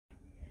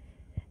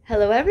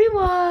Hello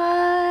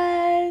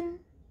everyone!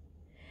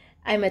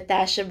 I'm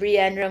Atasha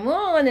Brian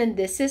Ramon and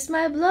this is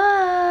my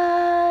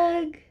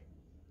vlog!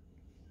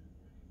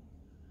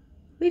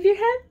 Wave your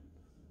hand!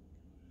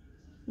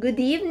 Good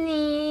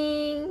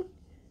evening!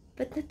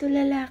 Ba't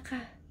natulala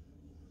ka?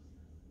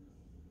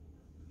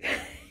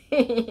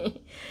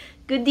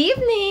 Good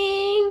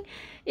evening!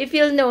 If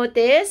you'll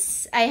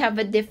notice, I have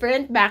a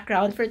different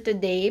background for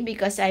today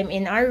because I'm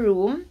in our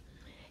room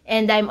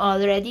and I'm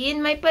already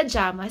in my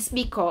pajamas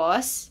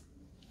because...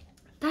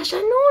 Tasha,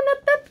 no,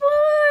 not that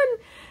one!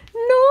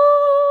 No!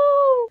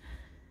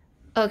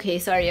 Okay,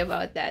 sorry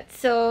about that.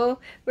 So,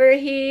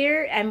 we're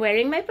here. I'm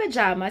wearing my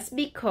pajamas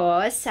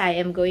because I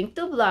am going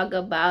to vlog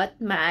about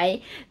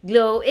my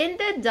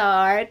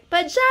glow-in-the-dark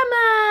pajamas!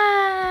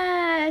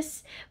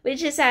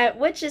 Which is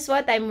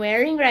what I'm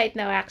wearing right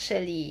now,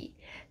 actually.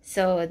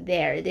 So,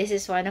 there. This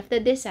is one of the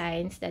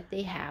designs that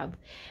they have.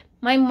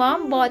 My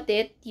mom bought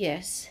it,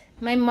 yes.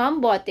 My mom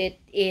bought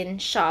it in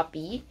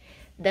Shopee.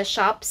 The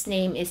shop's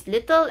name is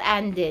Little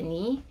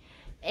Andeni,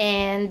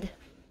 and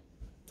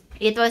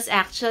it was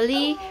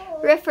actually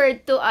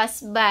referred to us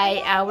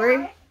by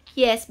our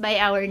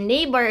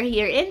neighbor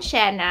here in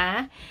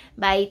Siena,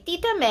 by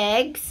Tita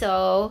Meg.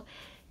 So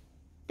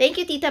thank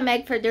you, Tita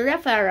Meg, for the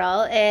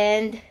referral.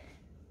 And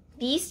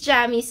these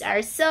jammies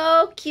are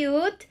so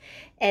cute,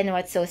 and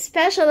what's so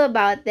special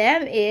about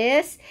them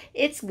is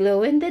it's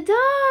glow in the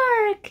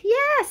dark.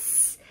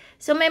 Yes,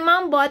 so my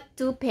mom bought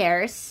 2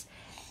 pairs.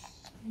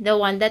 The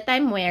one that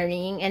I'm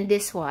wearing and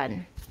this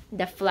one,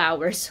 the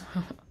flowers.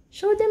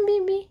 Show them,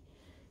 baby.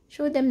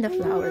 Show them the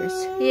flowers.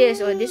 Yes,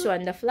 oh, this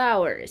one, the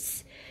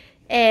flowers.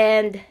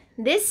 And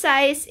this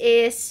size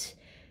is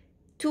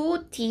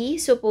 2T,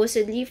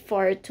 supposedly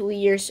for 2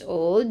 years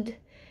old.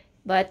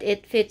 But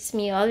it fits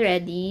me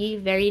already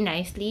very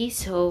nicely.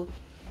 So,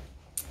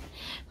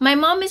 my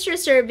mom is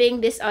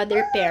reserving this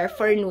other pair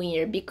for New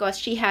Year because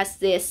she has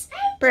this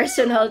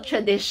personal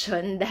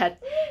tradition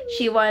that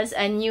she wants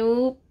a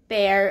new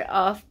pair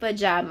of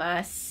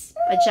pajama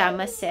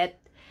set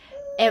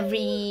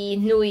every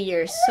New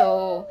Year.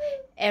 So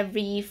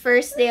every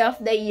first day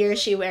of the year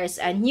she wears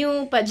a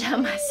new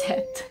pajama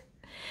set.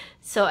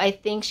 So I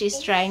think she's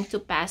trying to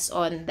pass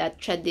on that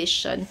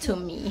tradition to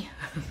me.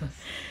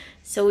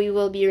 So we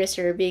will be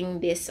reserving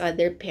this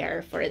other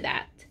pair for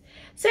that.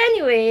 So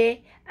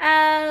anyway,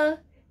 I'll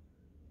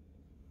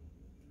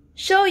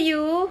show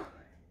you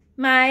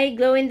my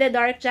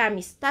glow-in-the-dark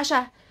jammies.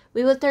 Tasha,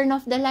 we will turn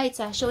off the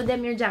lights. Show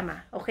them your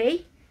jama,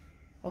 okay?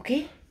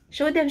 Okay?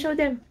 Show them, show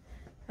them.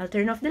 I'll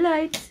turn off the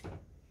lights.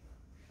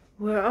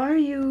 Where are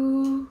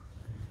you?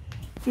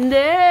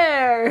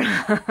 There!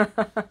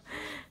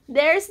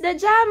 There's the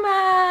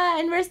jama!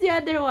 And where's the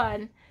other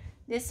one?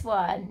 This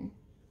one.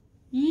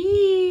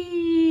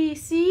 Yee!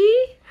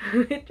 See?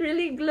 It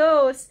really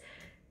glows.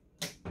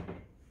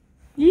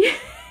 Yee!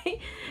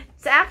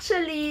 So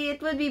actually,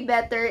 it would be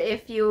better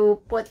if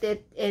you put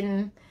it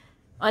in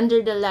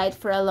under the light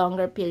for a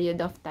longer period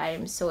of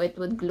time so it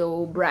would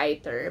glow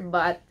brighter.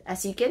 But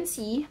as you can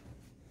see,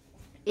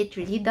 it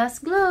really does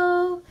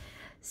glow.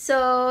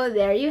 So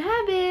there you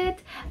have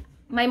it.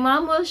 My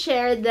mom will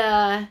share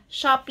the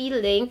Shopee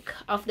link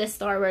of the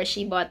store where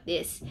she bought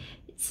this.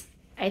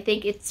 I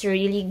think it's a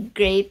really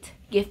great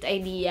gift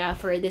idea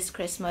for this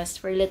Christmas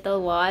for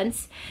little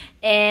ones.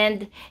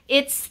 And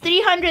it's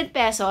 300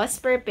 pesos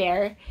per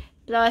pair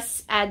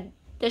plus add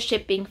the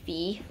shipping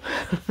fee.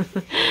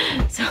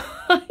 So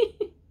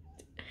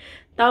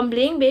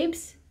tumbling,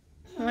 babes?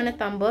 You wanna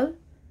tumble?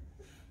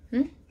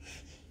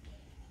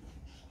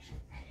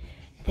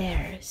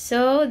 There.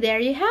 So, there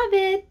you have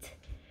it.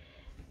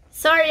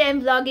 Sorry,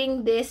 I'm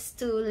vlogging this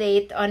too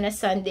late on a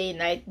Sunday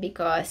night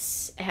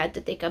because I had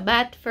to take a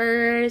bath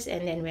first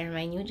and then wear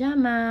my new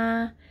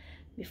jama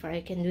before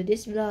I can do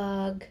this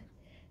vlog.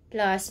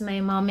 Plus,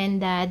 my mom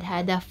and dad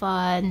had a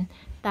fun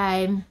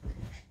time.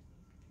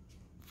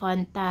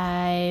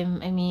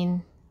 I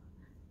mean,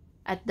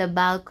 at the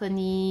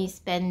balcony,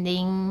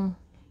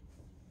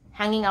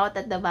 hanging out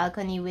at the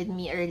balcony with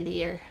me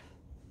earlier.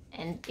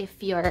 And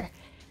if you're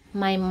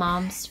my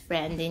mom's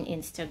friend in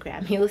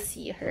Instagram, you'll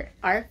see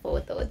our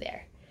photo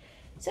there.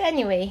 So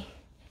anyway,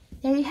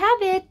 there you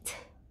have it.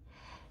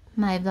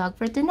 My vlog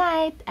for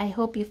tonight. I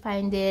hope you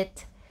find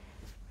it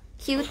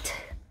cute.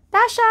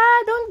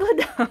 Tasha, don't go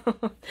down.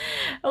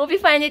 I hope you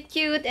find it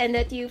cute and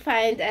that you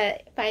find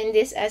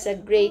this as a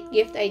great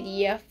gift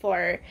idea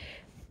for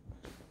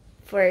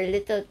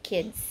little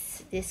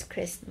kids this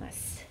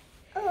Christmas.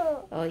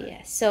 Oh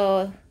yeah,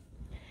 so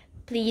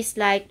please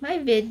like my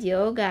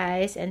video,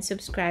 guys, and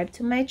subscribe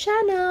to my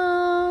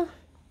channel.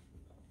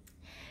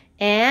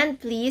 And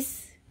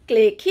please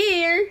click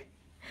here.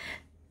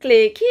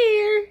 Click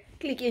here.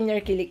 Click in your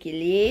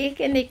kilikili.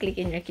 Can they click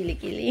in your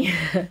kilikili?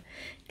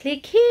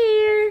 Click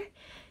here.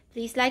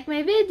 Please like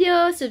my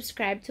video.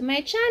 Subscribe to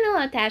my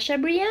channel, Atasha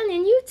Brian,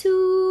 in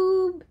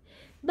YouTube.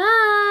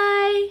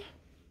 Bye.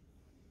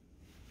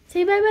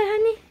 Say bye-bye,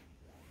 honey.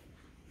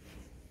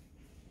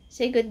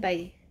 Say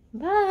goodbye.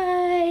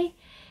 Bye.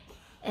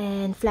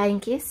 And flying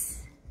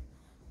kiss.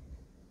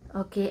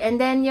 Okay, and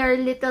then your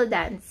little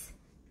dance.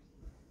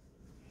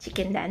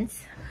 chicken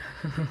dance.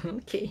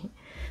 Okay.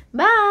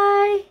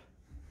 Bye!